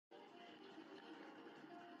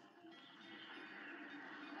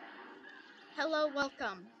Hello,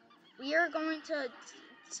 welcome. We are going to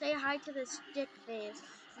say hi to this dick face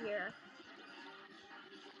here.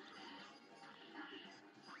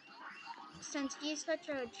 Since he's such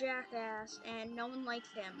a jackass and no one likes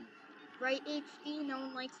him. Right, HD? No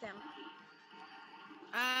one likes him.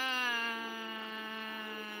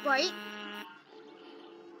 Right?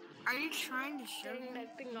 Are you trying to show Dang, me?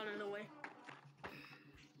 that thing got in the way.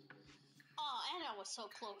 Oh, and I was so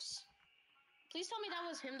close. Please tell me that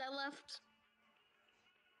was him that left.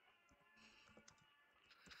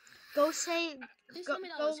 Go say, Please go, tell me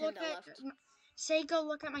that go was him look that at, left. say go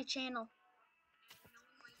look at my channel.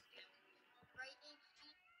 Right, HD?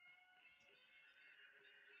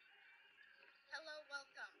 Hello,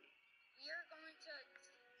 welcome. We are going to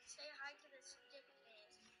say hi to this dick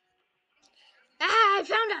face. Ah, I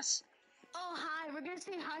found us! Oh, hi, we're gonna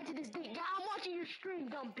say hi to this dick. Yeah, I'm watching your stream,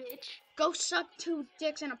 dumb bitch. Go suck 2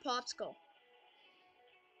 dicks and a popsicle.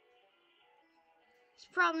 He's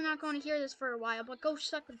probably not going to hear this for a while, but go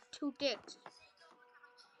suck 2 dicks.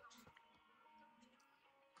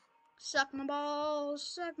 Suck my balls,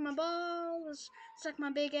 suck my balls, suck my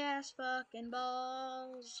big ass fucking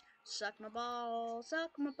balls. Suck my balls, suck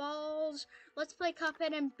my balls. Let's play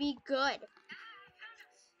Cuphead and be good.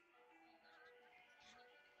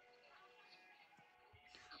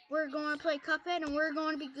 We're going to play Cuphead and we're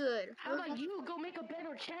going to be good. How about you go make a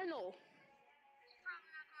better channel?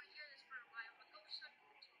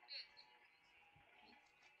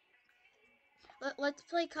 Let's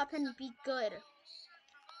play Cuphead and be good.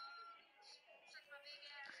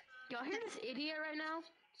 Y'all hear this idiot right now?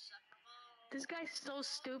 This guy's so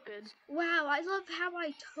stupid. Wow, I love how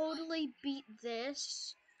I totally beat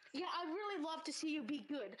this. Yeah, I really love to see you be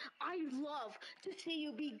good. I love to see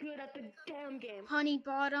you be good at the damn game. Honey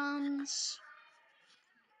bottoms.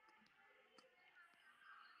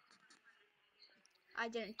 I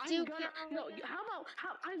didn't do no.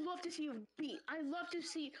 I love to see you beat. I love to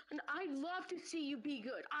see you be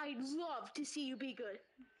good. I love to see you be good.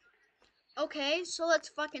 Okay, so let's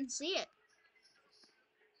fucking see it.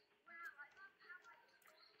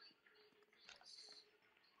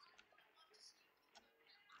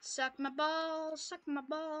 Suck my balls, suck my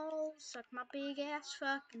balls, suck my big ass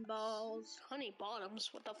fucking balls. Honey bottoms,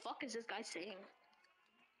 what the fuck is this guy saying?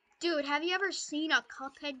 Dude, have you ever seen a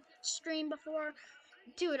Cuphead stream before?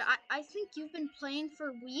 Dude, I think you've been playing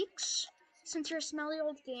for weeks since you're a smelly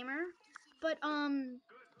old gamer. But,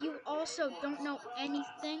 you also don't know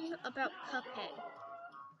anything about Cuphead.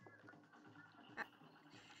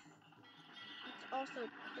 It's also, wait,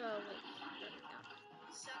 there we go.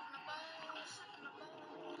 Suck my balls, suck my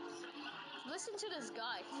balls, suck my big Listen to this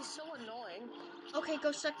guy. He's so annoying. Okay,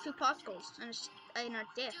 go suck 2 popsicles and a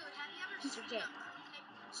dick. Dude, have you ever He's your seen dick. a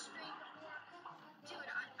Cuphead stream before? Dude,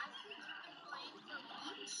 I think you've been playing for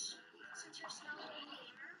weeks since you're a smelly old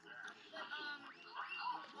gamer. But,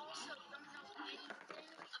 you also don't know anything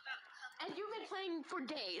about Cuphead. And you've been playing for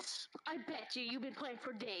days. I bet you've been playing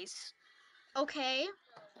for days. Okay.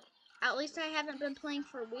 At least I haven't been playing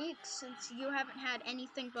for weeks since you haven't had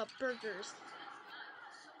anything but burgers.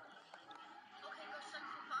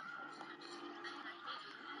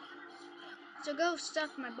 So go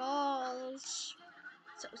suck my balls.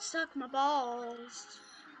 So suck my balls.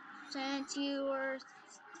 Since you're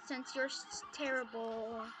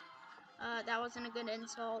terrible. That wasn't a good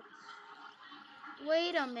insult.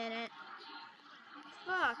 Wait a minute.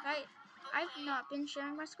 Fuck, I've not been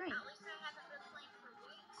sharing my screen.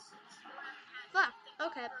 Fuck,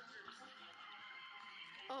 okay.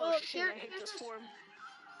 Oh Well, shit, I hate this form.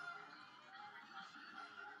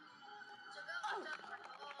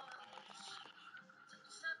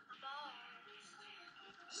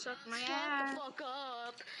 Suck my ass. Shut the fuck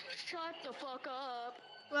up. Shut the fuck up.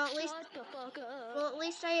 Well, at least, Shut the fuck up. well, at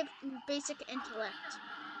least I have basic intellect.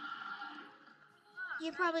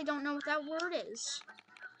 You probably don't know what that word is.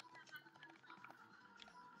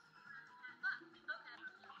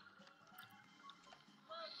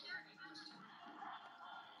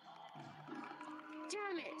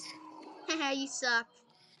 Damn it. Haha, you suck.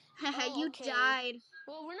 Haha, Oh, you okay. died.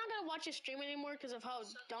 Well, we're not gonna watch his stream anymore because of how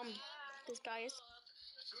dumb this guy is.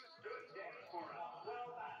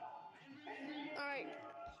 Alright.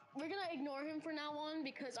 We're gonna ignore him for now on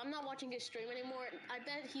because I'm not watching his stream anymore. I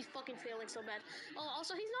bet he's fucking failing so bad. Oh,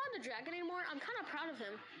 also, he's not in the dragon anymore. I'm kind of proud of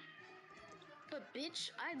him. But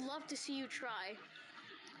bitch, I'd love to see you try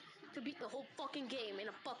to beat the whole fucking game in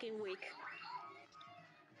a fucking week.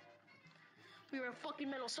 We were a fucking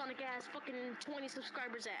Metal Sonic ass, fucking 20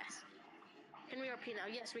 subscribers ass. Can we RP now?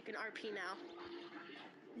 Yes, we can RP now.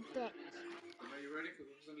 Bet. Are you ready? Because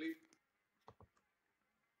we're going to leave.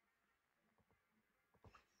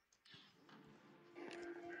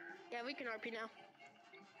 we can RP now.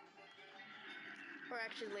 Or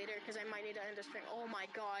actually later, because I might need to end the stream. Oh my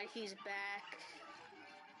god, he's back.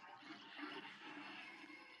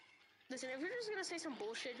 Listen, if you're just gonna say some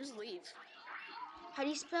bullshit, just leave. How do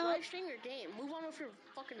you spell Live it? stream your game. Move on with your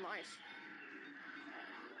fucking life.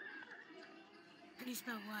 How do you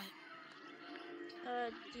spell what?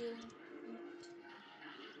 Do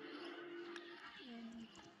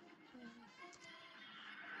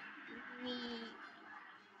we?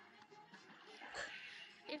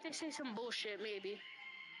 If they say some bullshit, maybe.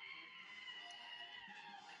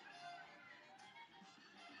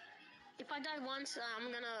 If I die once,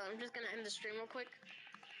 I'm just gonna end the stream real quick.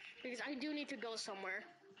 Because I do need to go somewhere.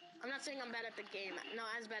 I'm not saying I'm bad at the game. No,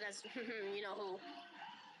 as bad as you know who.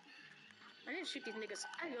 I didn't shoot these niggas.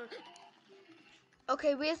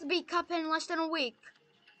 Okay, we have to beat Cuphead in less than a week.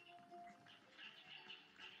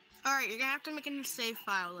 Alright, you're gonna have to make a new save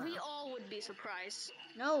file though. We all would be surprised.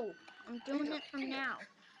 No, I'm doing it from now.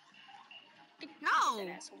 No! That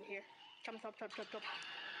ass over here. Chop.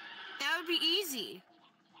 That would be easy.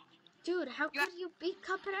 Dude, how could you beat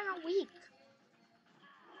Cuphead in a week?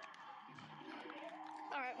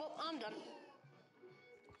 Alright, well, I'm done.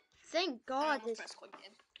 Thank I God almost this. pressed Squid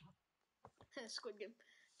Game. Squid Game.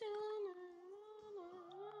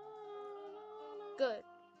 Good.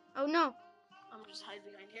 Oh no. I'm just hide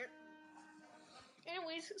behind here.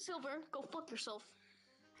 Anyways, Silver, go fuck yourself.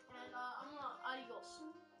 And I'm gonna adios.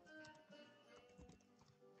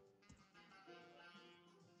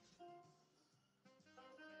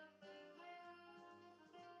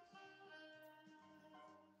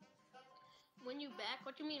 When you back?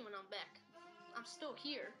 What do you mean when I'm back? I'm still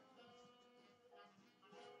here.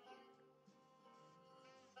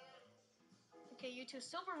 Okay, you two.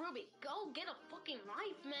 Silver Ruby, go get a fucking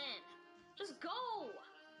life, man. Just go.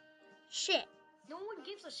 Shit. No one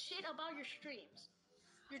gives a shit about your streams.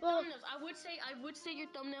 Your Well, thumbnails. I would say your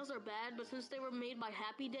thumbnails are bad, but since they were made by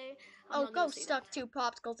Happy Day, I'm oh, not go gonna say stuck that. 2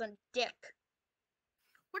 popsicles and dick.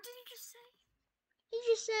 What did you just say? He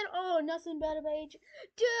just said, oh, nothing bad about age.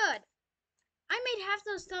 Dude, I made half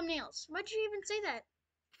those thumbnails. Why'd you even say that?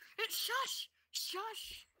 Shush!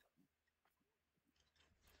 Shush!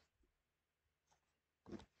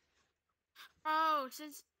 Oh,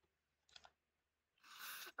 since...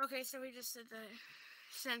 Okay, so we just said that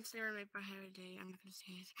since they were made by Happy Day, I'm not gonna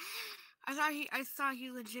say it. I thought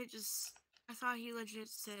he legit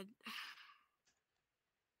said...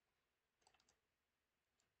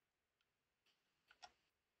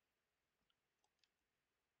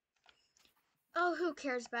 Oh, who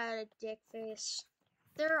cares about a dick face?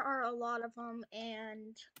 There are a lot of them,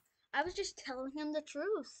 and I was just telling him the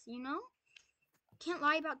truth, you know? Can't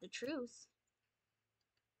lie about the truth.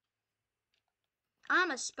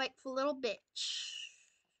 I'm a spiteful little bitch.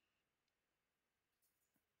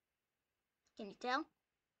 Can you tell?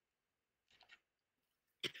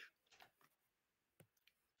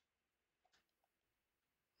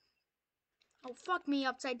 Oh, fuck me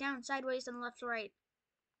upside down, sideways, and left to right.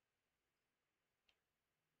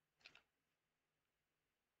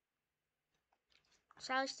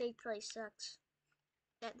 Sally State play sucks.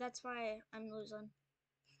 That's why I'm losing.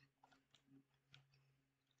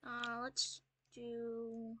 Let's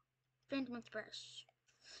do Phantom Express.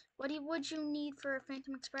 What would you need for a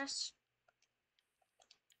Phantom Express?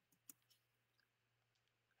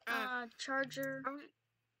 Charger.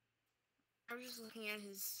 I was just looking at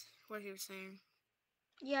what he was saying.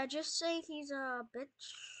 Yeah, just say he's a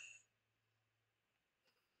bitch.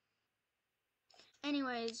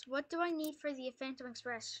 Anyways, what do I need for the Phantom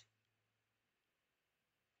Express?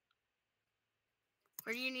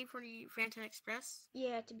 What do you need for the Phantom Express?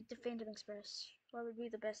 Yeah, to beat the Phantom Express. What would be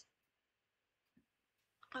the best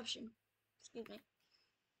option? Excuse me.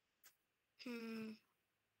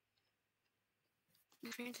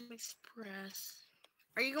 The Phantom Express.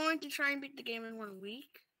 Are you going to try and beat the game in 1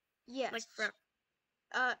 week? Yes. Like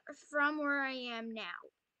from where I am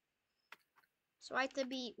now. So I have to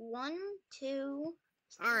beat 1, 2,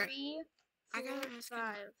 3, 4,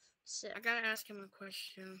 5, 6. I gotta ask him a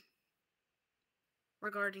question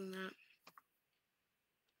regarding that.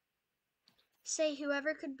 Say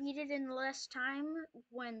whoever could beat it in less time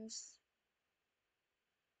wins.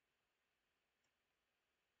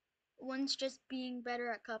 One's just being better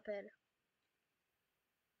at Cuphead.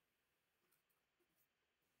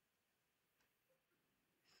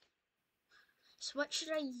 So what should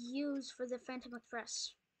I use for the Phantom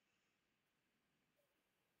Express?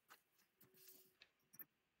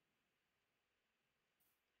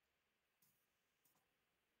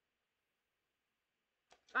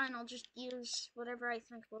 Fine, I'll just use whatever I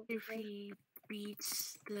think will be If good. he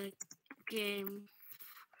beats the game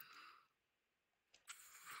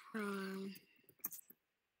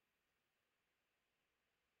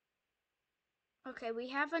Okay, we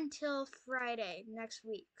have until Friday next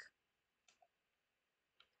week.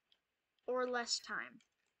 Or less time.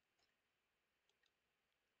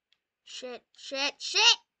 Shit, shit,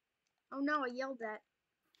 shit! Oh no, I yelled at.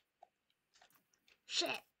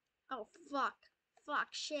 Shit! Oh fuck. Fuck,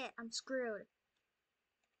 shit, I'm screwed.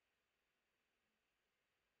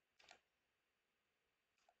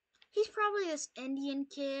 He's probably this Indian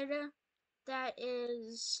kid that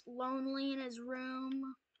is lonely in his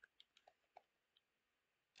room.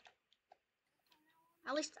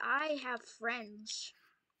 At least I have friends.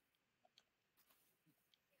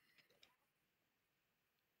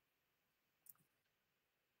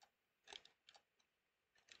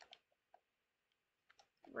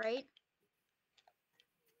 Right?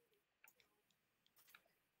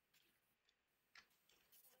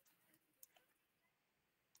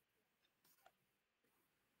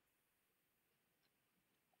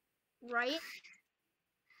 Right?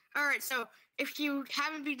 Alright, so if you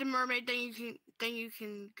haven't beat the mermaid, then you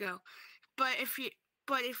can go. But if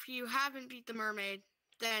you haven't beat the mermaid,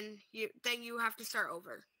 then you have to start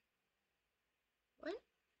over. What?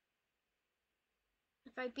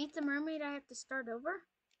 If I beat the mermaid, I have to start over?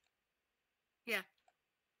 Yeah.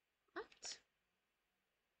 What?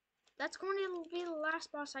 That's going to be the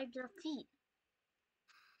last boss I defeat.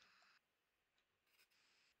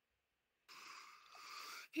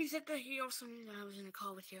 He said that he also knew that I was in a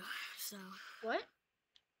call with you, so. What?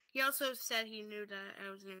 He also said he knew that I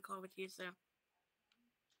was in a call with you, so.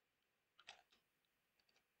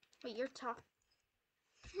 Wait, you're talking.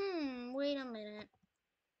 Wait a minute.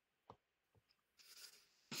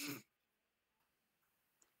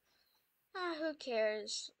 Who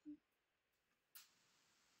cares?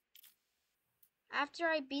 After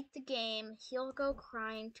I beat the game, he'll go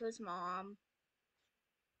crying to his mom.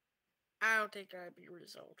 I don't think that'd be a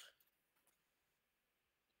result.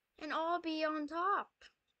 And I'll be on top.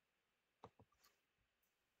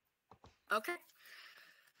 Okay.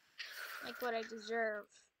 Like what I deserve.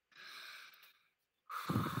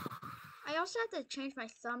 I also have to change my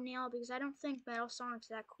thumbnail because I don't think Metal Sonic's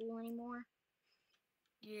that cool anymore.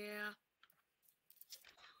 Yeah.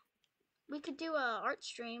 We could do a art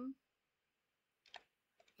stream.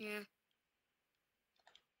 Yeah.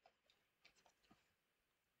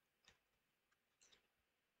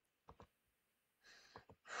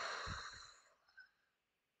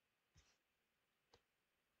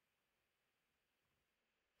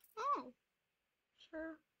 Oh,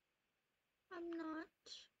 sure. I'm not.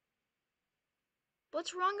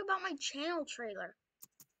 What's wrong about my channel trailer?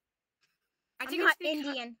 I'm not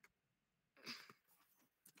Indian.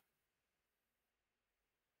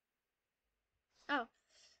 Oh,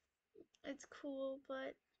 it's cool,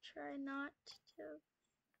 but try not to.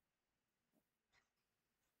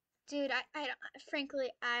 Dude, I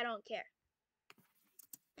frankly, I don't care.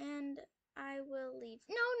 And I will leave.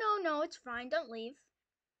 No, it's fine. Don't leave.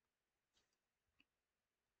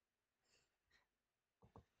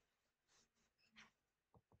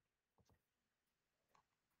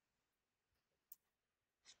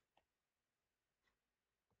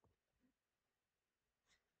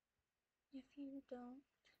 If you don't.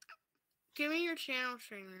 Give me your channel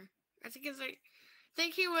trainer. I think it's like. I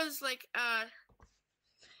think he was like.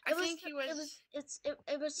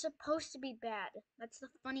 It was supposed to be bad. That's the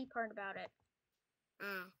funny part about it.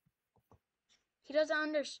 Oh. He doesn't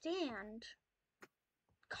understand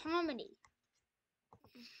comedy.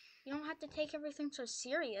 You don't have to take everything so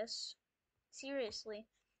seriously.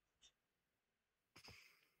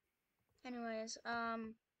 Anyways,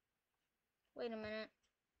 wait a minute.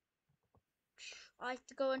 I have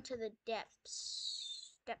to go into the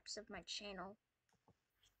depths of my channel.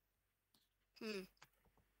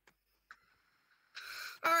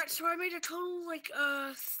 Alright, so I made a total like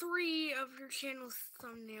 3 of your channel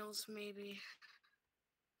thumbnails, maybe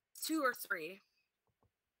 2 or 3.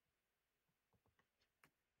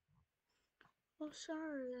 Oh,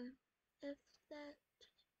 sorry. If that.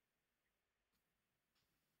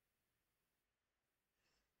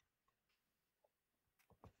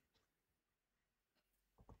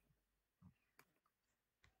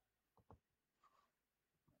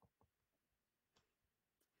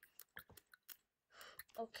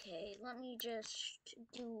 Okay, let me just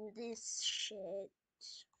do this shit.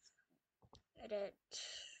 Edit.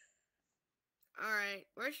 Alright,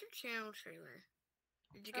 where's your channel trailer?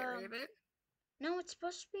 Did you get rid of it? No, it's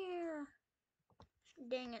supposed to be.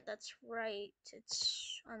 Dang it, that's right.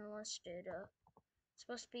 It's unlisted. It's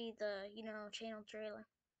supposed to be the, channel trailer.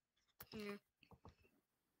 Yeah.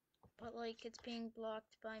 But, like, it's being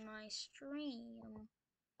blocked by my stream.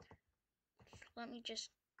 let me just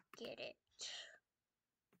get it.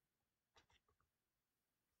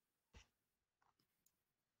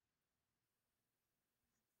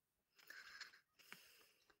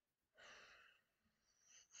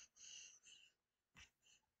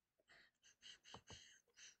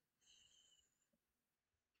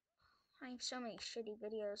 I have so many shitty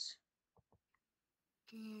videos.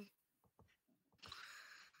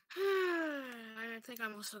 I think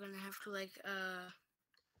I'm also gonna have to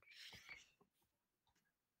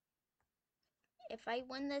If I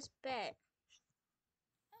win this bet,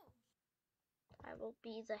 I will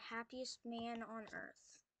be the happiest man on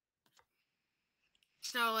earth.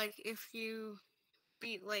 So like if you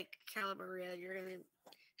beat like Calabaria,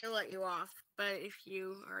 he'll let you off. But if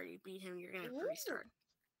you already beat him, you're gonna have to restart.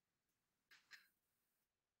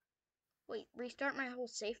 Wait, restart my whole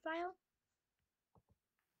save file?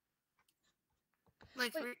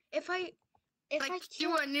 Like Wait, if I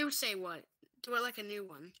do a new say what? Do it like a new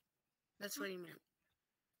one. That's what he meant.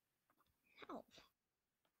 No.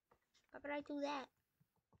 Why would I do that?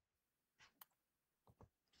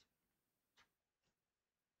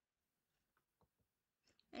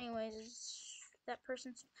 Anyways, that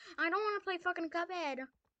person's... I don't want to play fucking Cuphead.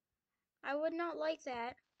 I would not like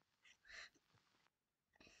that.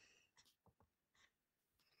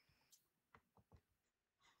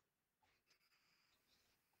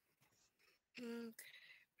 Okay.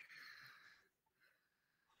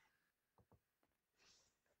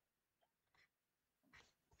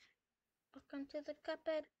 Welcome to the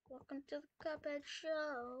Cuphead. Welcome to the Cuphead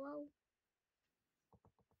show.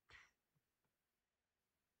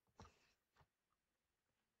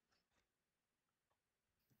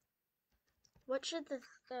 What should the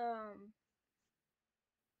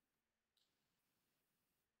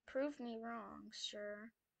prove me wrong,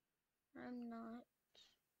 sir? I'm not.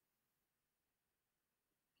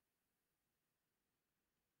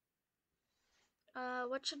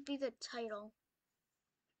 What should be the title?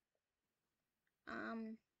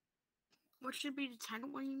 What should be the title?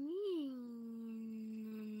 What do you mean?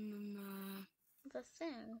 The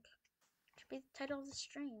thing. Should be the title of the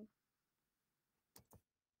stream.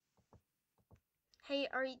 Hey,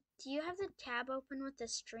 do you have the tab open with the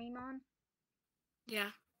stream on?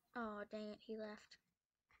 Yeah. Oh, dang it, he left.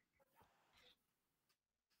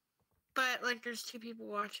 But like there's 2 people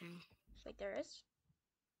watching. Wait, there is?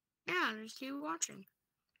 Yeah, there's 2 watching.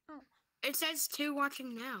 Oh. It says 2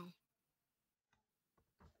 watching now.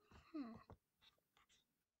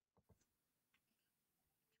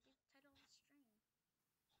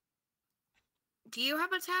 Do you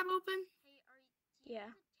have a tab open?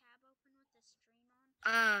 Yeah.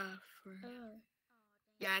 Oh.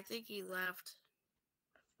 Yeah, I think he left.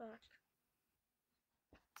 Fuck.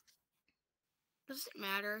 Does it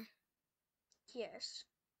matter? Yes.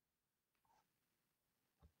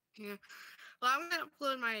 Yeah. Well, I'm gonna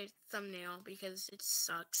upload my thumbnail because it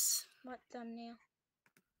sucks. What thumbnail?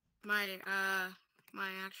 My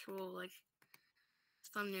actual like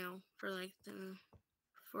thumbnail for like the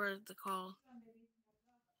call.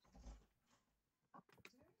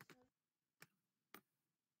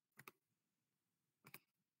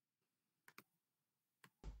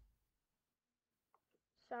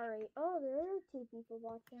 Sorry. Oh, there are 2 people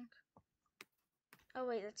watching. Oh,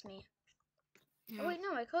 wait, that's me. Yeah. Oh, wait,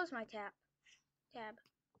 no, I closed my tab.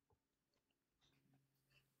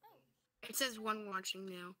 It says 1 watching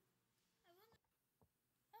now.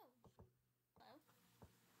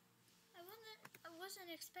 I wasn't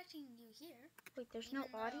expecting you here. Wait, there's no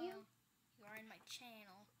audio? You are in my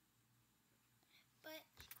channel. But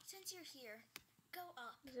since you're here, go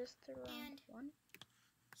up. Is this the wrong and one?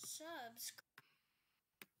 Subscribe.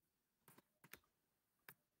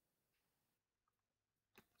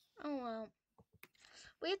 Oh, well.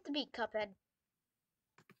 We have to beat Cuphead.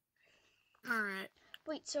 Alright.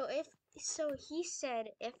 Wait, so he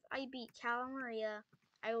said if I beat Cal and Maria,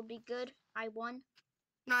 I will be good. I won.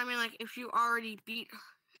 No, I mean like if you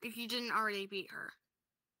didn't already beat her.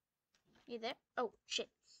 You there? Oh,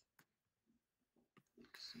 shit.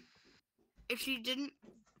 If you didn't.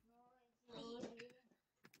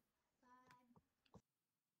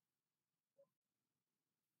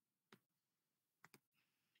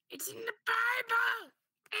 It's in the Bible!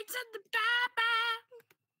 It's in the Bible!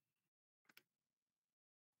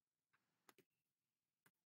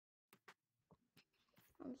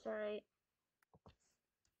 I'm sorry.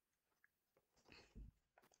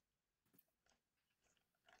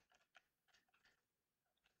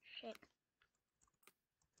 Shit.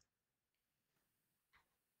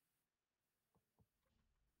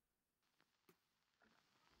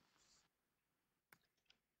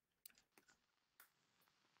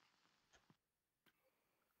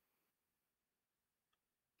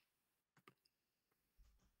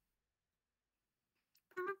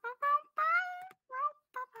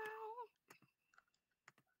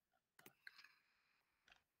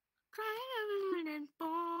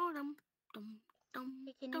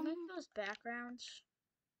 those backgrounds?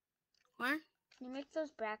 What? Can you make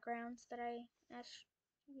those backgrounds that I asked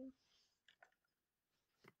you?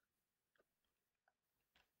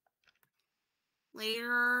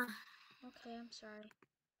 Later. Okay, I'm sorry.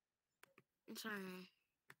 It's alright.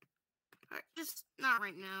 Just not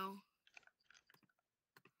right now.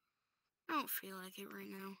 I don't feel like it right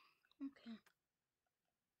now. Okay.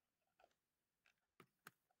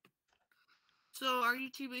 So, are you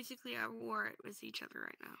two basically at war with each other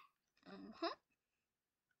right now? Uh-huh.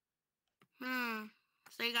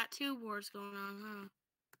 So you got two wars going on, huh?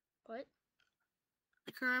 What?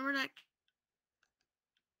 Like, remember that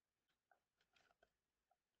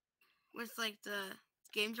with like the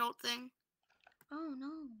game jolt thing? Oh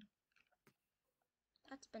no.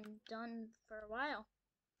 That's been done for a while.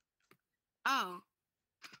 Oh,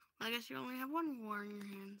 I guess you only have one war in your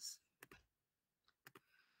hands.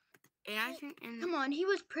 And I think, Come on, he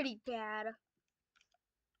was pretty bad.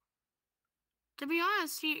 to be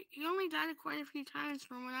honest, he only died quite a few times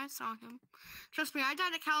from when I saw him. Trust me, I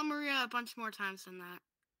died at Calamaria a bunch more times than that.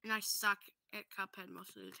 And I suck at Cuphead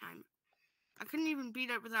most of the time. I couldn't even beat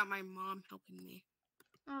it without my mom helping me.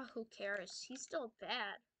 Oh, who cares? He's still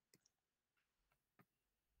bad.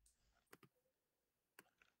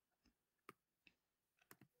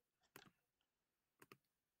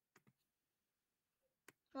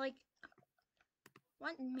 Like,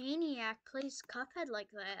 what maniac plays Cuphead like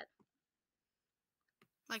that?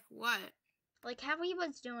 Like what? Like how he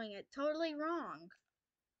was doing it, totally wrong.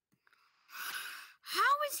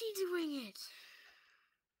 How is he doing it?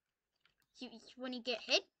 When you get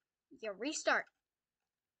hit, you restart.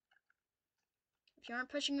 If you aren't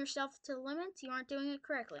pushing yourself to the limits, you aren't doing it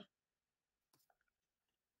correctly.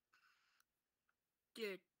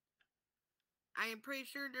 Dude, I am pretty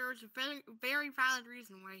sure there was a very, very valid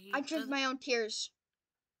reason why he I drink my own tears.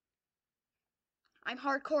 I'm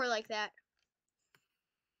hardcore like that.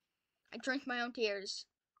 I drink my own tears.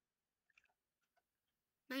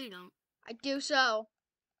 No, you don't. I do so.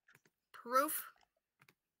 Proof?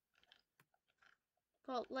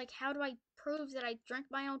 Well, like, how do I prove that I drink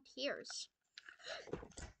my own tears?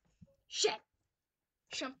 Shit!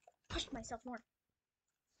 Should've pushed myself more.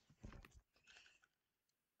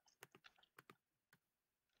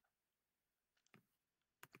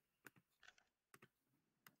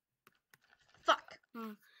 Fuck!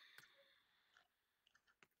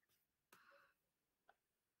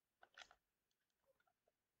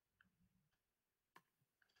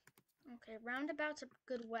 Okay, roundabout's a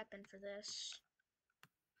good weapon for this.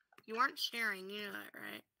 You aren't sharing, you know that,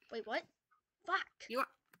 right? Wait, what? Fuck! You are.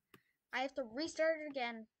 I have to restart it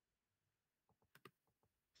again.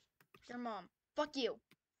 Your mom. Fuck you.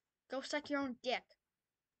 Go suck your own dick.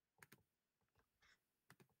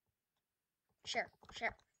 Share.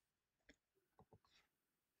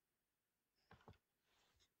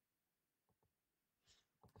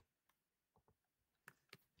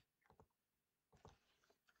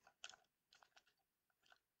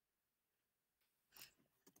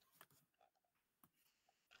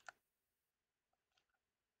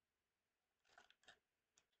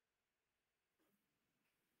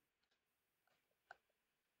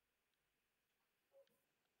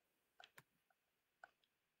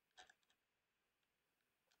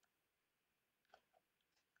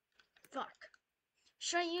 Fuck.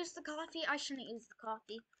 Should I use the coffee? I shouldn't use the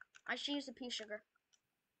coffee. I should use the pea sugar.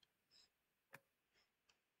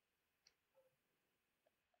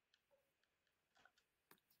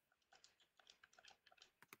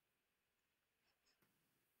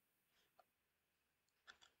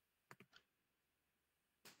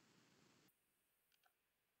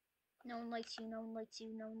 No one likes you, no one likes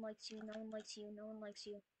you, no one likes you, no one likes you, no one likes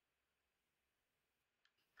you.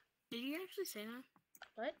 Did you actually say that?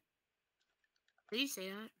 What? Did you say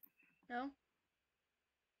that? No?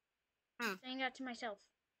 I'm saying that to myself.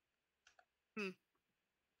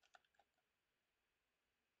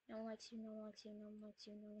 No one likes you, no one likes you, no one likes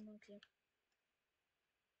you, no one likes you.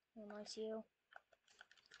 No one likes you.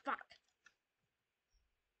 Fuck.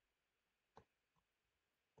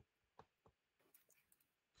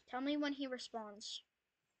 Tell me when he responds.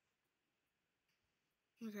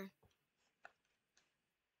 Okay.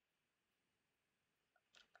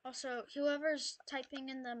 Also, whoever's typing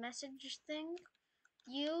in the message thing,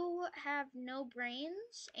 you have no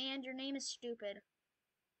brains and your name is stupid.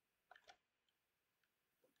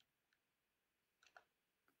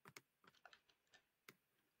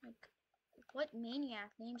 Like, what maniac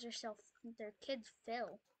names their kids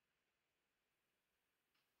Phil?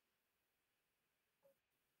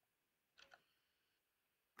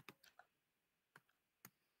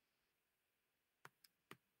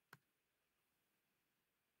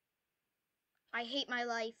 I hate my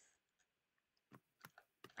life.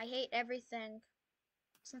 I hate everything.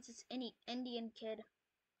 Since it's any Indian kid.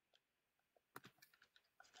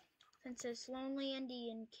 Since it's lonely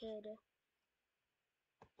Indian kid.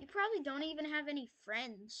 You probably don't even have any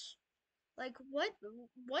friends. Like what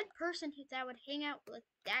person that would hang out with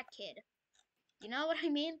that kid? You know what I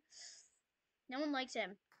mean? No one likes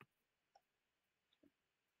him.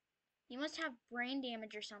 He must have brain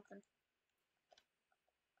damage or something.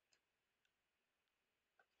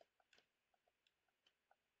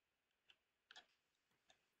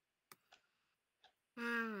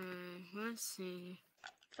 Alright, let's see.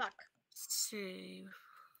 Fuck. Save.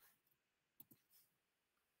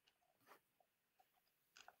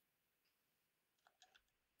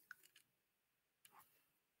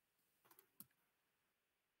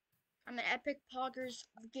 I'm an epic poggers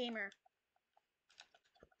gamer.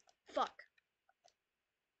 Fuck.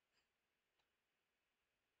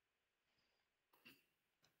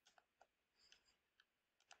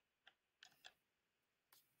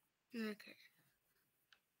 Okay.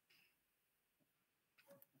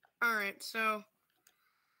 Alright, so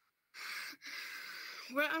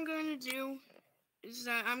what I'm going to do is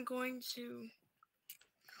that I'm going to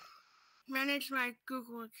manage my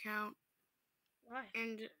Google account, Why?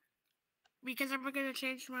 and because I'm going to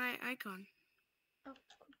change my icon. Oh,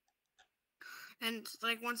 And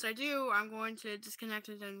like once I do, I'm going to disconnect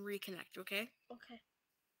it and reconnect, okay? okay.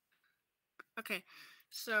 Okay,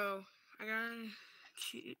 so I gotta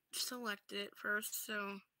select it first,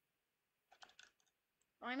 so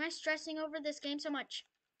Why am I stressing over this game so much?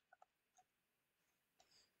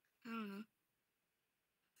 I don't know.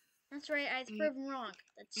 That's right, I was proven wrong.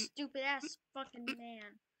 That stupid ass fucking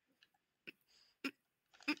man.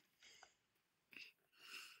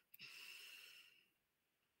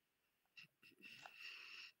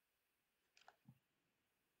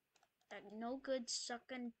 That no good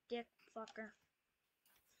sucking dick fucker.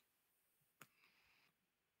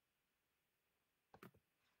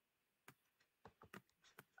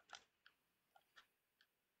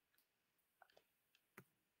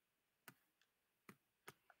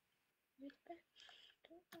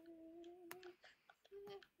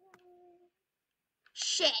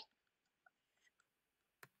 Shit!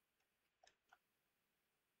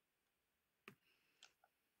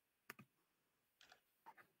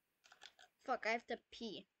 Fuck, I have to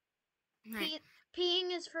pee. Right.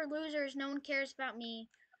 Peeing is for losers. No one cares about me.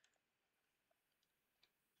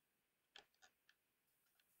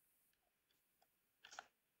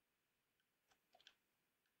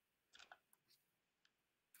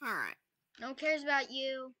 Alright. No one cares about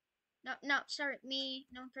you. No, sorry, me.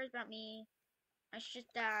 No one cares about me. I should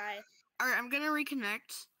die. Alright, I'm gonna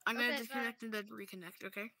reconnect. I'm gonna Okay, disconnect and then reconnect,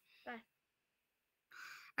 okay? Bye.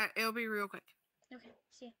 Alright, it'll be real quick. Okay,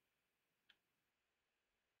 see ya.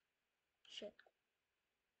 Shit.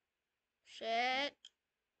 Shit.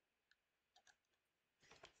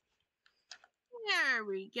 There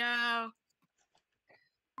we go.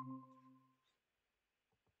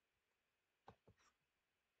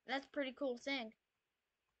 That's a pretty cool thing.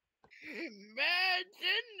 Imagination.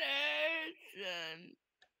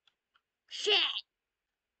 Shit!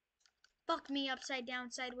 Fuck me upside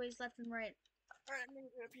down, sideways, left and right. Alright, I'm gonna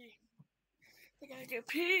go pee. I gotta go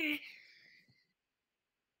pee.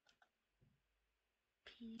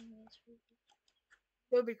 Peeing is for...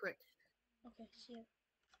 It'll be quick. Okay, see ya.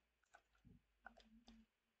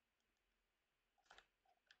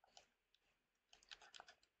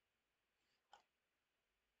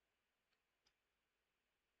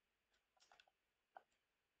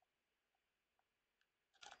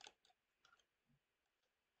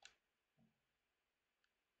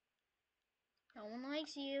 No one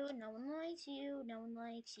likes you, no one likes you, no one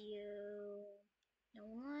likes you. No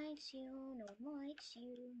one likes you, no one likes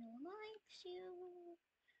you, no one likes you.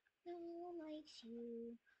 No one likes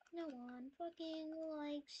you. No one fucking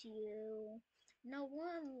likes you. No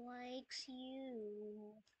one likes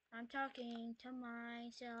you. I'm talking to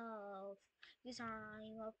myself because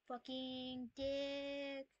I'm a fucking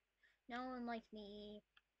dick. No one likes me.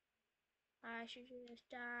 I should just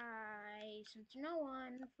die since no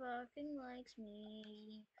one fucking likes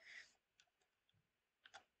me.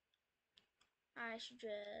 I should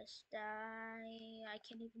just die. I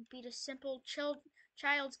can't even beat a simple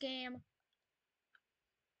child's game.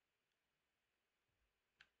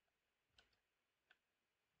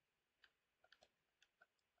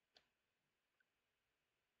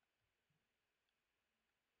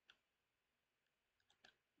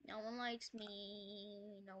 No one likes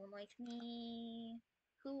me. No one likes me.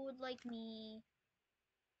 Who would like me?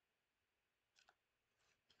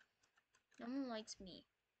 No one likes me.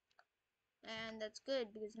 And that's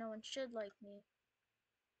good because no one should like me.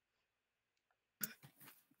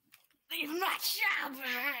 Leave my shop.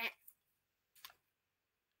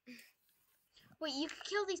 Wait, you can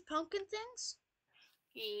kill these pumpkin things?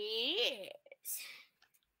 Yes.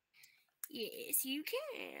 Yes, you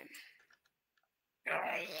can.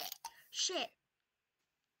 Shit.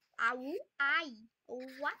 Ow, I.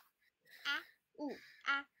 What? Ah, ooh,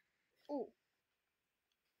 ah, ooh.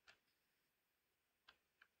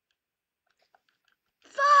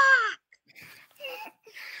 Fuck!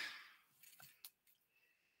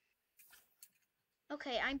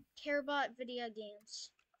 Okay, I'm terrible at video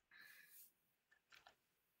games.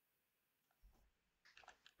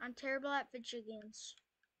 I'm terrible at video games.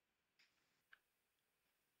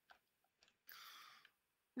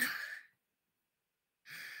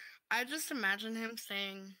 I just imagine him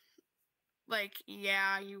saying, like,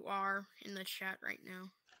 yeah, you are in the chat right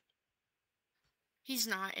now. He's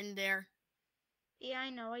not in there. Yeah, I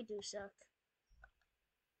know, I do suck.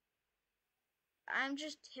 I'm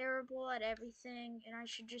just terrible at everything, and I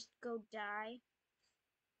should just go die.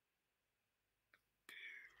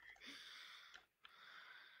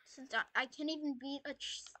 Since I can't even beat a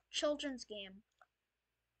children's game.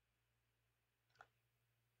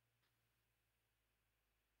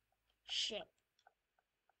 Shit.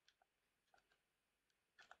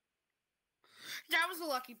 That was a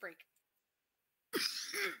lucky break.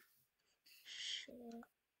 Shit.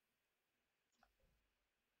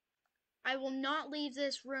 I will not leave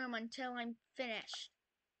this room until I'm finished.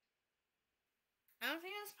 I don't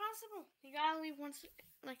think that's possible. You gotta leave once,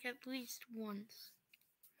 like at least once.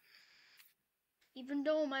 Even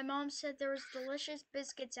though my mom said there was delicious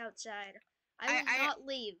biscuits outside, I will not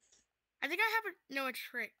leave. I think I know a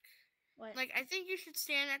trick. What? Like, I think you should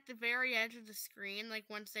stand at the very edge of the screen, like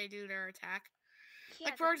once they do their attack. Yeah,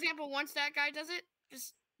 like, for example, once that guy does it,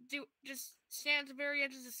 just stand at the very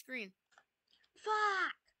edge of the screen.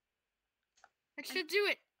 Fuck! That should do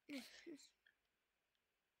it.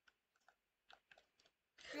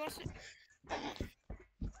 You want to?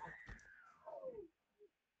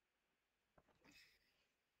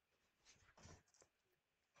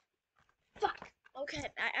 Fuck! Okay,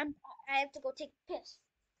 I have to go take a piss.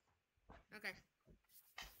 Okay.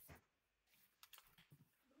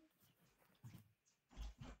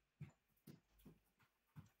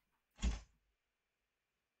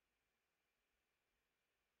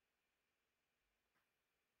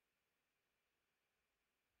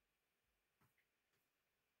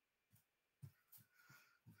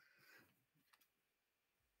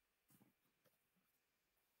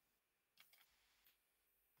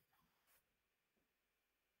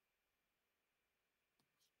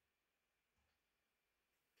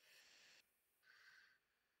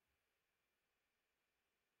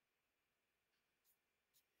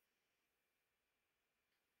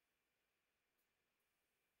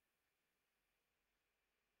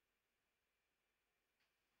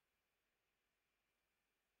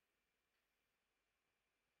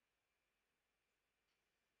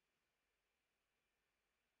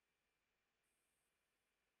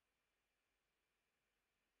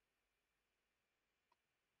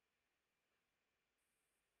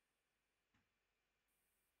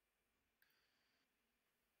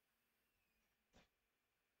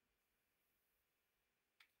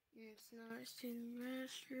 It's nice to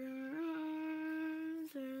rest your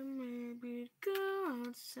eyes and maybe go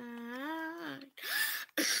outside.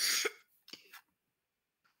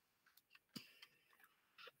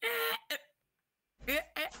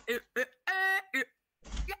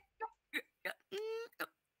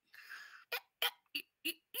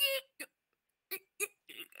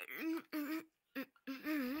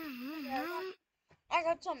 I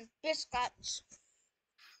got some biscuits.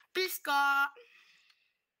 Biscuit.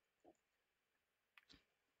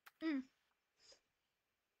 These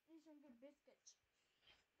are good biscuits.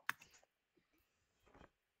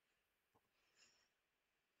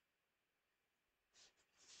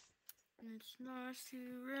 It's nice to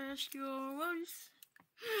rest your voice.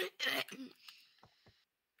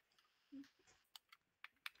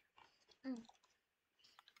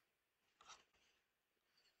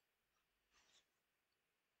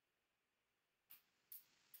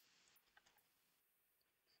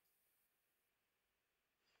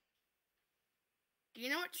 Do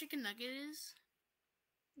you know what chicken nugget is?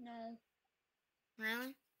 No.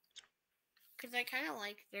 Really? Because I kind of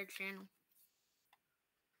like their channel.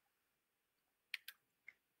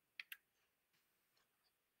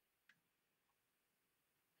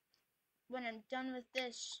 When I'm done with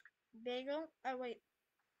this bagel, oh wait.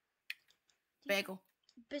 Bagel.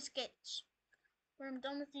 Biscuits. When I'm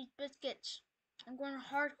done with these biscuits, I'm going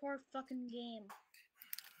hardcore fucking game.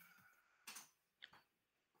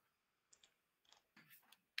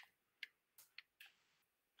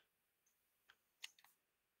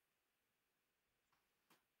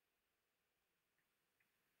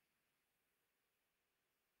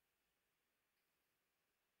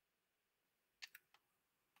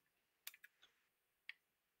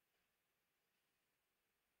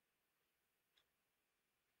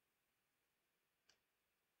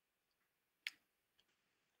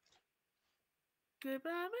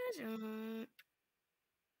 Goodbye, vision.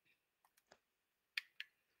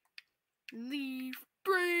 Leaf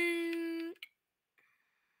break.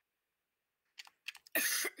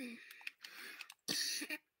 There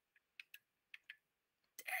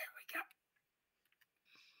we go.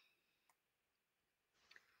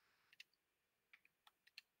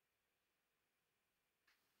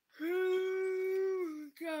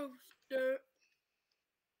 Coaster.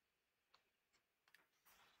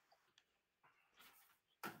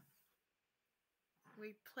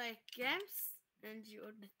 We play games and you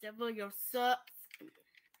are the devil yourself.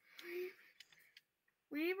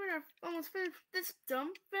 We even have almost finished this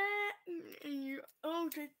dump bat and you owe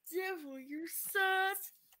the devil yourself.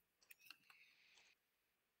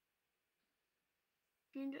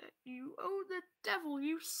 And you owe the devil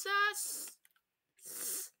you sus.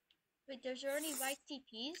 Wait, there's already white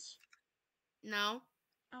TPs? No.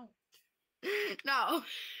 Oh. No.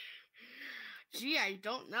 Gee, I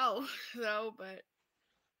don't know though, but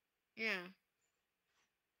yeah.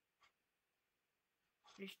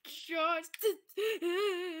 It's just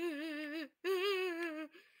these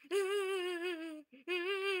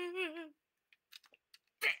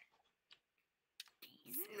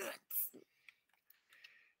nuts.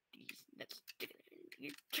 These nuts.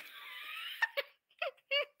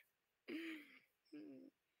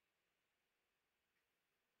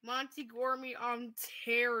 Montgomery,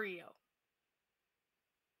 Ontario.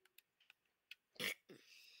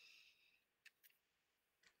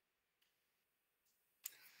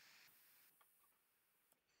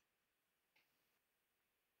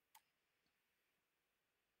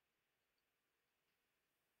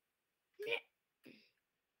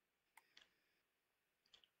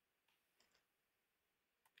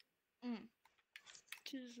 Mm.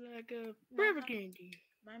 Just like a My rubber mom- candy.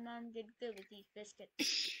 My mom did good with these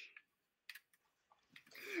biscuits.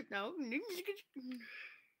 No.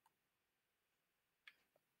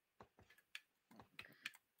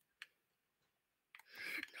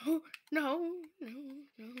 No, no, no,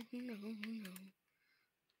 no, no, no.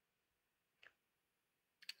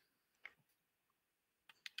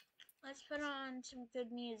 Let's put on some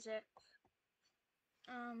good music.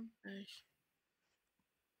 Nice.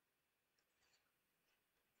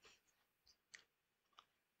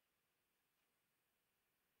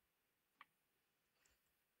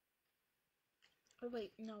 Oh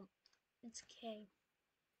wait, no. It's K.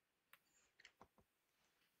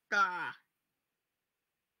 Ah.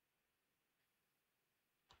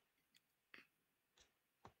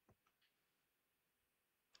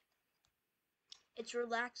 It's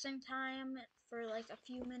relaxing time for like a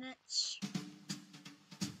few minutes.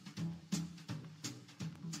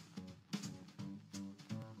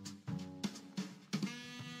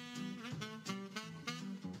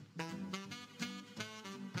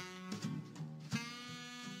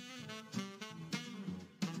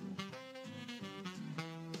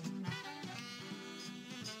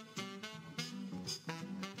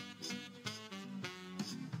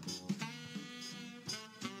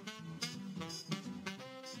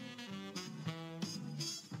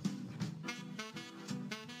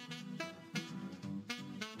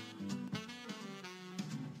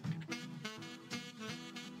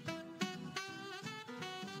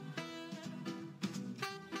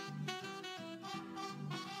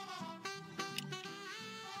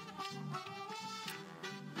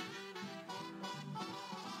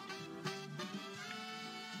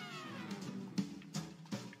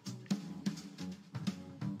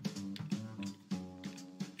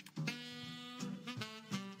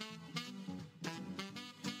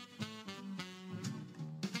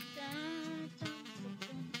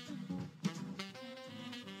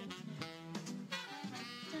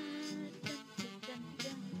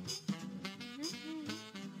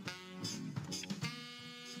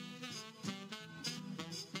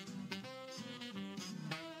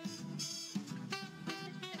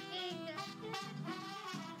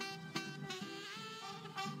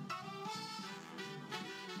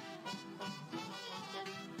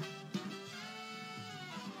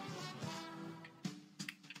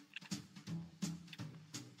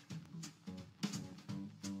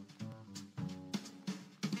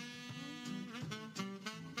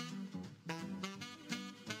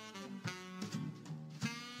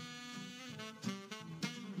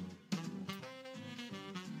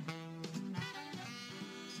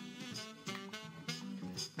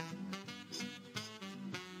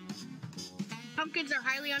 pumpkins are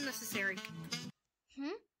highly unnecessary.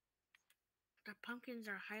 Hmm? The pumpkins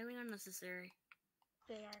are highly unnecessary.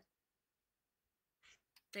 They are.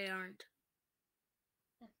 They aren't.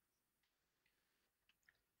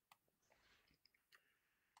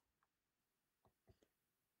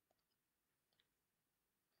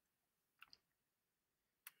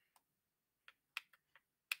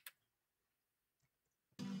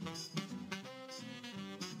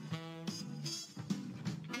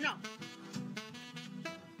 No.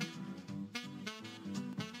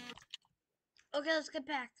 Okay, let's get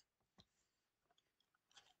back.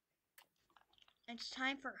 It's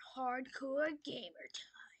time for hardcore gamer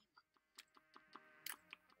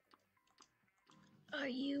time. Are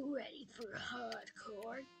you ready for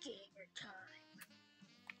hardcore gamer time?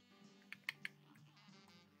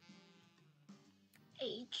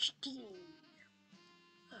 HD.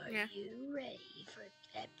 Are you ready for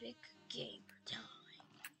epic gamer time?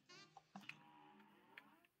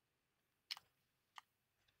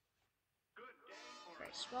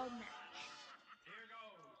 First world match.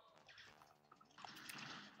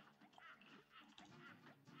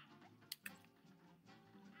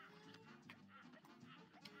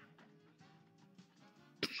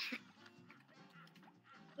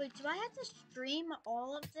 Wait, do I have to stream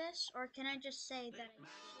all of this, or can I just say that I...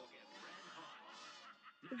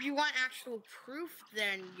 If you want actual proof,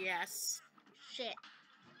 then yes. Shit.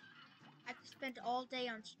 I could spend all day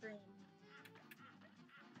on stream.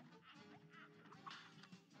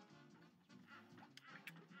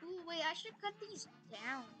 Ooh, wait, I should cut these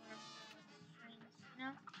down when I'm done with streams, you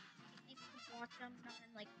know? People can watch them not in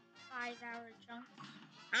like 5-hour chunks.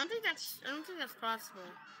 I don't think that's possible.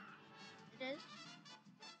 It is?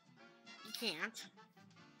 You can't.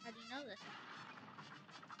 How do you know this?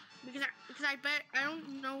 Because I bet I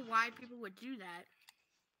don't know why people would do that.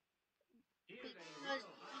 Because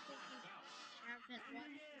people who haven't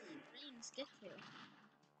watched the streams get to.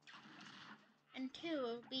 And two,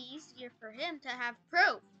 it would be easier for him to have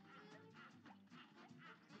proof.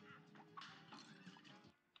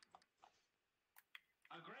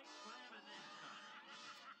 A great slam and then cut.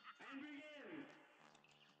 And begin.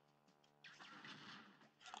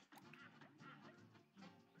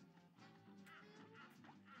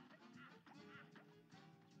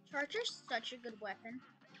 Charger's such a good weapon.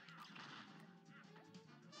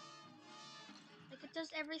 Like, it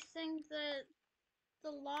does everything the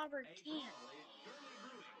lobber can't.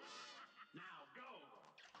 Now go.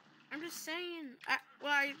 I'm just saying.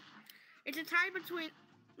 It's a tie between,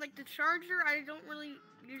 like, the Charger. I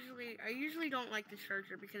usually don't like the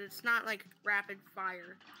Charger because it's not like rapid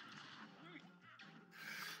fire.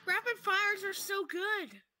 Rapid fires are so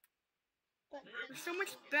good. But They're so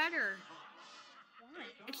much better. why?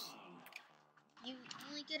 You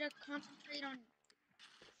only get to concentrate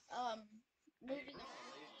on moving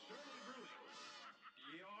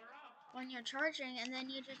when you're charging, and then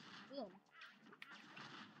you just boom.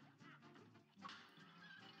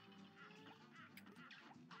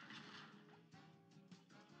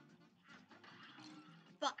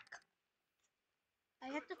 Fuck. I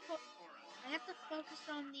have to focus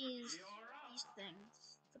on these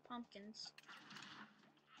things, the pumpkins.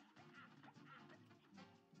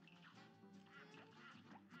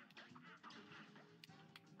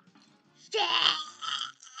 Shit!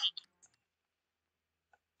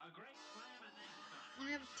 I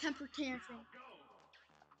have a temper tantrum.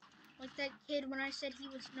 Like that kid when I said he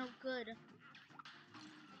was no good.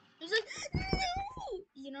 He's like, no!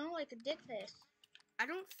 You know, like a dick face. I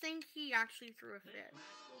don't think he actually threw a fit.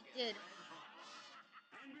 He did.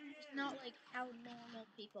 It's not like how normal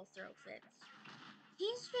people throw fits.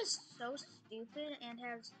 He's just so stupid and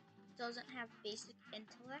doesn't have basic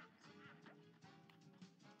intellect.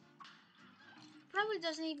 Probably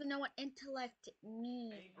doesn't even know what intellect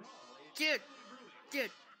means. Dude,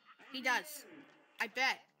 he does. I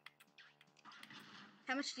bet.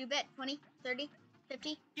 How much do you bet? 20? 30?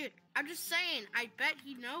 50? Dude, I'm just saying, I bet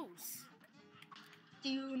he knows. Do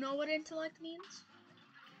you know what intellect means?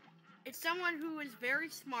 It's someone who is very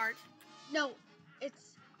smart. No,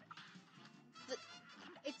 it's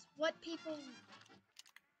what people...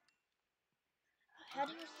 How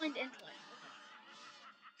do you explain intellect?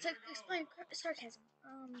 So explain sarcasm.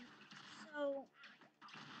 So...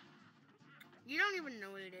 You don't even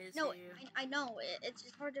know what it is, No, do you? I know. It's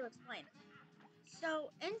just hard to explain.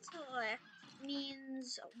 So, intellect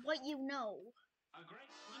means what you know.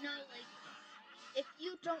 You know, like, if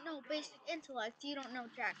you don't know basic intellect, you don't know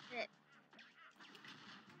jack shit.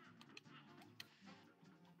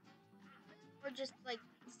 Or just, like,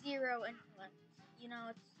 zero intellect. You know,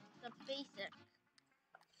 it's the basic.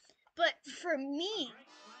 But for me,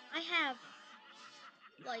 I have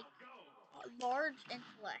like large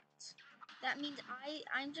intellect. That means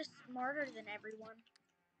I'm just smarter than everyone.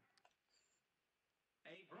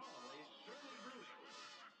 A brawl is surely brewing.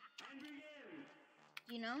 And begin.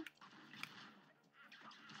 Do you know?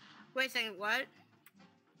 Wait a second, what?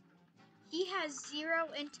 He has 0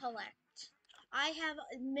 intellect. I have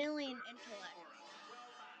a million intellect.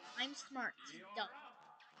 I'm smart. He's dumb.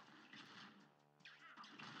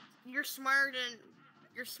 You're smarter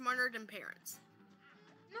than parents.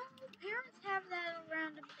 No, parents have that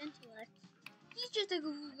around of intellect. He's just a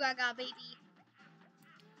goo goo gaga baby.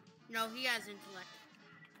 No, he has intellect.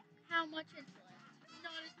 How much intellect?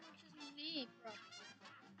 Not as much as me, probably.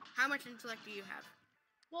 How much intellect do you have?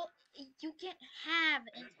 Well, you can't have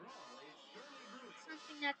intellect. It's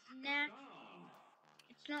something that's natural.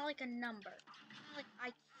 It's not like a number. It's not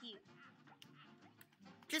like IQ.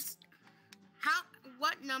 Just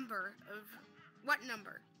what number?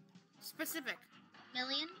 Specific.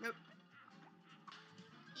 Million? Nope.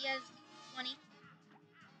 He has 20.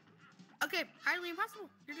 Okay, highly impossible.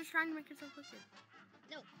 You're just trying to make yourself look good.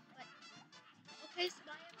 No, but okay, so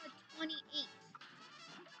I have a 28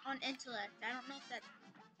 on intellect. I don't know if that's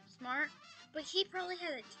smart, but he probably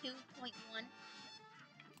has a 2.1.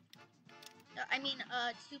 I mean,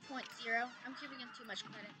 2.0. I'm giving him too much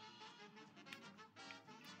credit.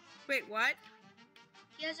 Wait, what?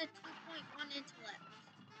 He has a 2.1 intellect.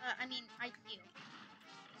 I mean IQ.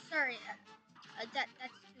 Sorry, that's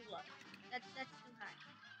too low. That's too high.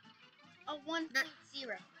 A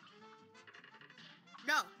 1.0.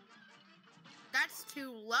 No. That's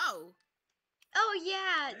too low. Oh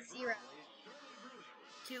yeah, 0.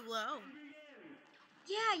 Too low.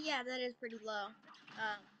 Yeah, that is pretty low.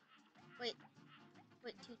 Wait,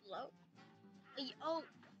 too low? Oh,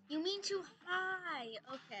 you mean too high?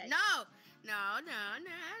 Okay. No.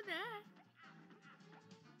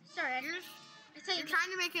 Sorry, You're I thought You're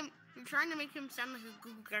trying to make him sound like a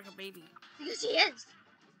Goo Goo Gaga baby. because he is.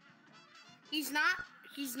 He's not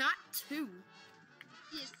 2.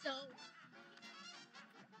 He is so.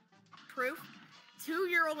 Proof?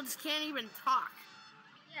 2-year-olds can't even talk.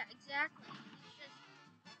 Yeah, exactly. He's just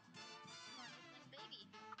smarter than a baby,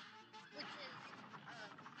 which is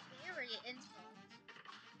very insult.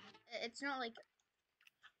 It's not like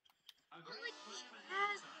he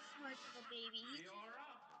has the smarts of a baby. He just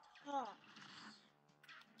talks.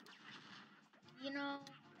 You know,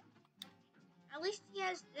 at least he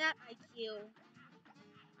has that IQ.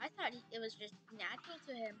 I thought it was just natural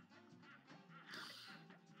to him.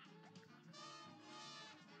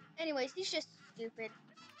 Anyways, he's just stupid.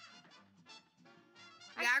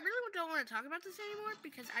 Yeah, I really don't want to talk about this anymore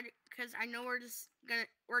because I know where this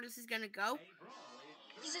is gonna go.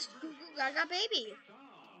 He's just goo goo gaga baby.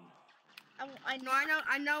 I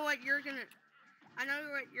know what you're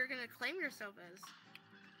gonna claim yourself as.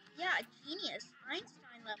 Yeah, a genius,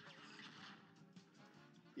 Einstein levels.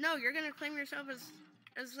 No, you're gonna claim yourself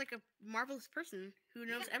as like a marvelous person who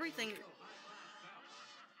knows everything.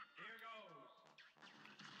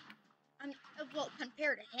 Well,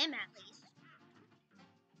 compared to him at least.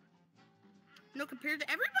 No, compared to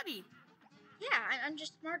everybody. Yeah, I'm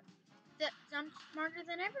just smart. I'm smarter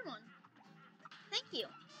than everyone. Thank you.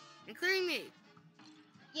 Including me.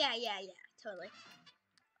 Yeah, totally.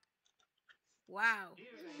 Wow.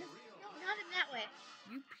 No, not in that way.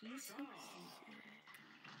 You piece of shit.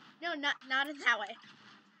 No, not in that way.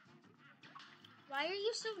 Why are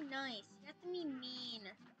you so nice? You have to be mean.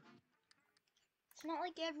 It's not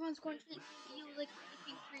like everyone's going to treat you like a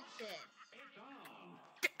freaking princess.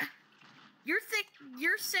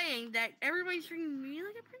 You're saying that everybody's treating me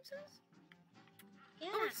like a princess?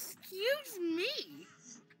 Yeah. Oh, excuse me.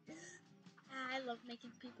 I love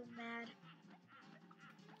making people mad.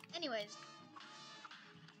 Anyways.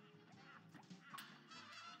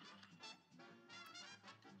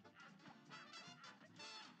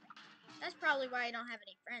 That's probably why I don't have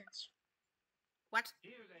any friends. What?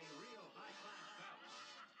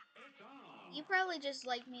 You probably just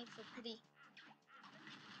like me for pity.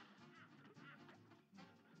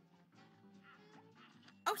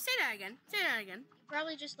 Oh, say that again. You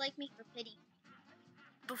probably just like me for pity.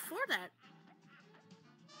 Before that.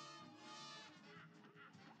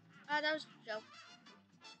 That was a joke.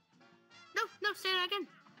 No, say that again.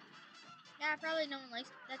 Yeah, probably no one likes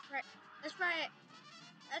me. That's right.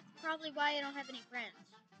 That's probably why I don't have any friends.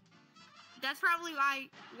 That's probably why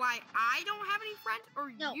I don't have any friends,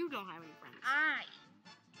 or No. you don't have any friends.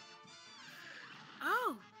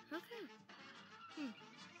 Oh, okay.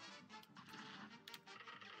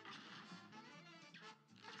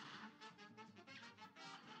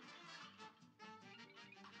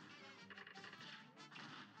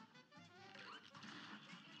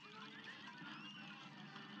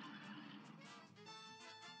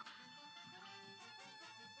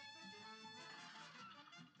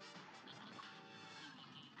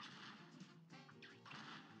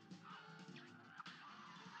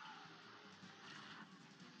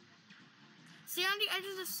 Stay on the edge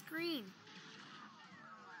of the screen.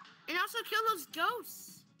 And also kill those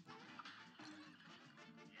ghosts.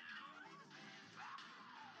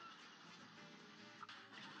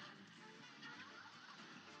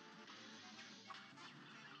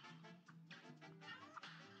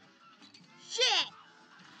 Shit!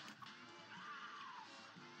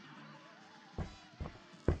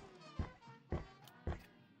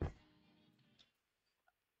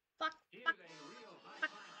 Fuck, Here's fuck, a real fuck,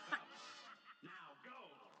 high-class fuck. bout. Now go.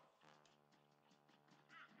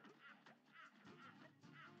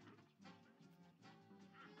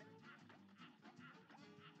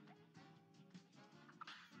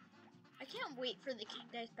 I can't wait for the King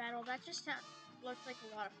Dice battle. That just looks like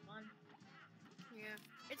a lot of fun. Yeah,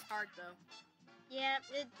 it's hard though. Yeah,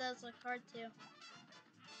 it does look hard too.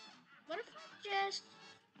 What if I just...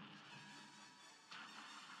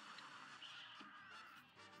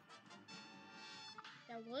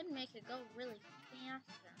 That would make it go really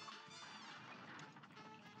faster.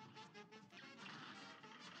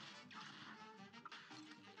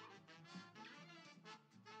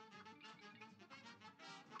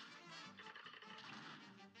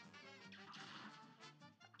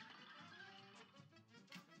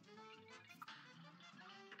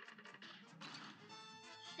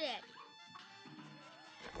 Shit.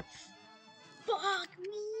 Fuck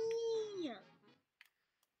me!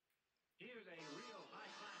 Here's a real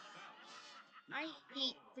high-class bout. I Now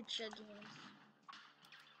hate go. video games.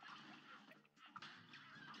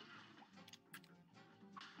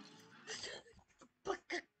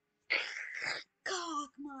 Cock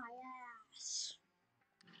my ass.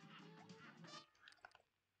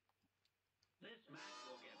 This match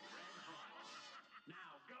will get red hot.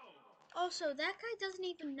 Now go. Also, that guy doesn't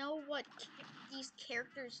even know what these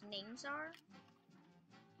characters' names are.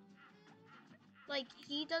 Like,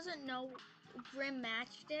 he doesn't know Grim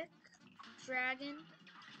Matchstick, Dragon.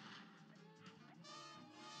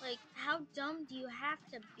 Like, how dumb do you have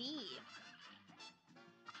to be?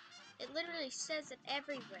 It literally says it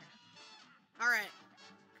everywhere. Alright.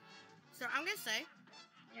 So I'm gonna say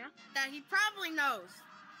Yeah? that he probably knows.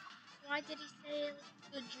 Why did he say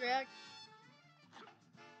the dragon?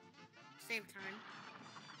 Save time.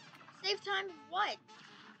 Save time of what?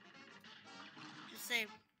 Just save.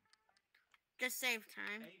 Just save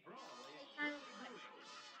time. A brawl is Save time of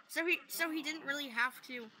what? So he didn't really have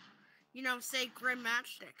to, you know, say Grim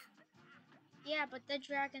Matchstick. Yeah, but the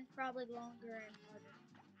dragon's probably longer and harder.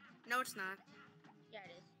 No, it's not. Yeah,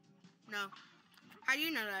 it is. No. How do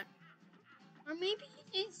you know that? Or maybe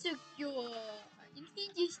he's insecure. And he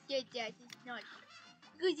just said that it's not.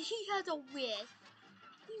 Because he has a wrist.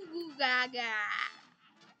 Goo gaga.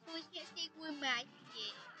 So he can't say Grim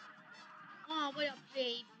Matchstick. Oh, what a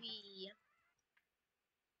baby.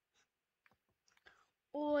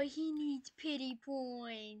 Oh, he needs pity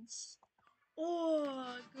points.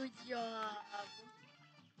 Oh, good job.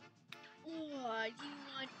 Oh,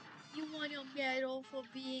 you want a medal for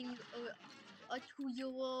being a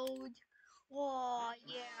 2-year-old? Oh,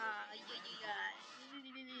 yeah.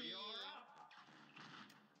 You're up.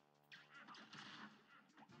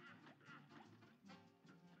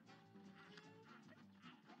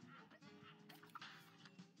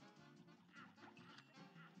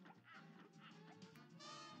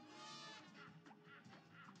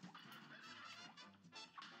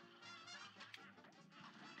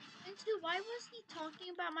 And two, why was he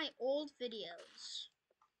talking about my old videos?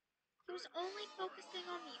 He was only focusing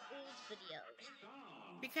on the old videos. It's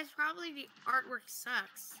on. Because probably the artwork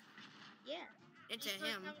sucks. Yeah. It's Because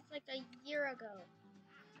him. that was like a year ago.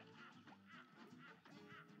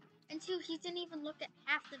 And two, he didn't even look at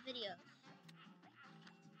half the videos.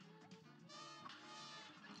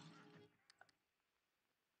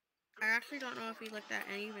 I actually don't know if he looked at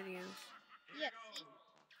any videos. Yeah, see?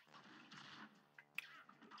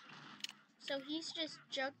 So he's just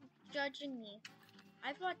judging me.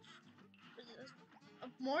 I've watched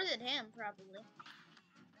more than him, probably.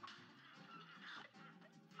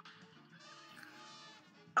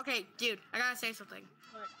 Okay, dude, I gotta say something.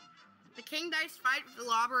 What? The King Dice fight with the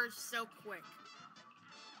Lobber is so quick.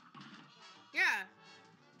 Yeah.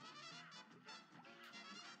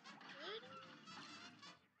 Good?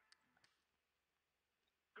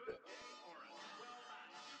 Good day or a swell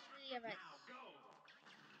match. Yeah, but Now go.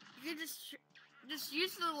 You can just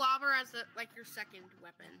use the Lobber as like your second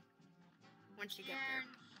weapon once you get there. and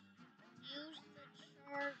use the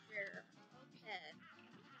charger. Okay.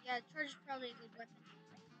 Yeah, the charger's probably a good weapon.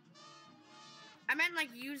 I meant like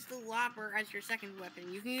use the Lobber as your second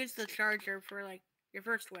weapon. You can use the charger for like your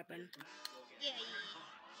first weapon. This match will get Yeah. red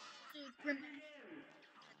hot. So Grim Begin.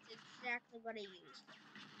 That's exactly what I used.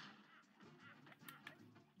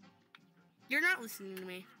 You're not listening to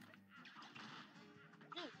me.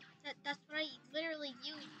 No, that's what I literally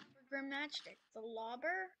used for Grim Matchstick. The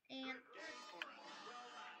lobber and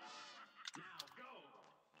Now go.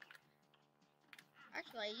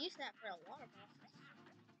 actually I used that for a lot of bosses.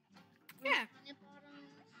 Yeah. Planet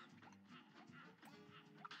bottoms.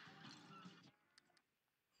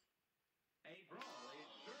 A brawl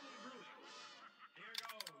is surely brewing. Here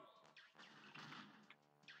goes.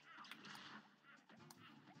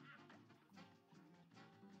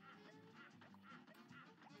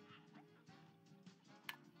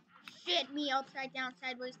 Shit me upside down,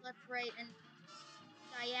 sideways, left, right, and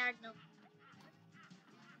diagonal.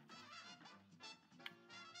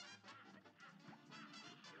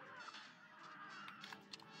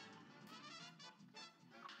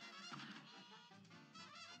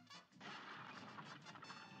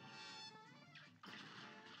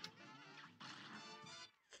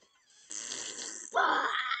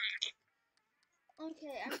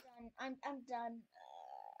 Okay, I'm done. I'm done.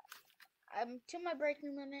 I'm to my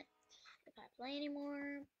breaking limit. If I play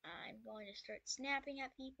anymore, I'm going to start snapping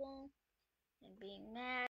at people and being mad.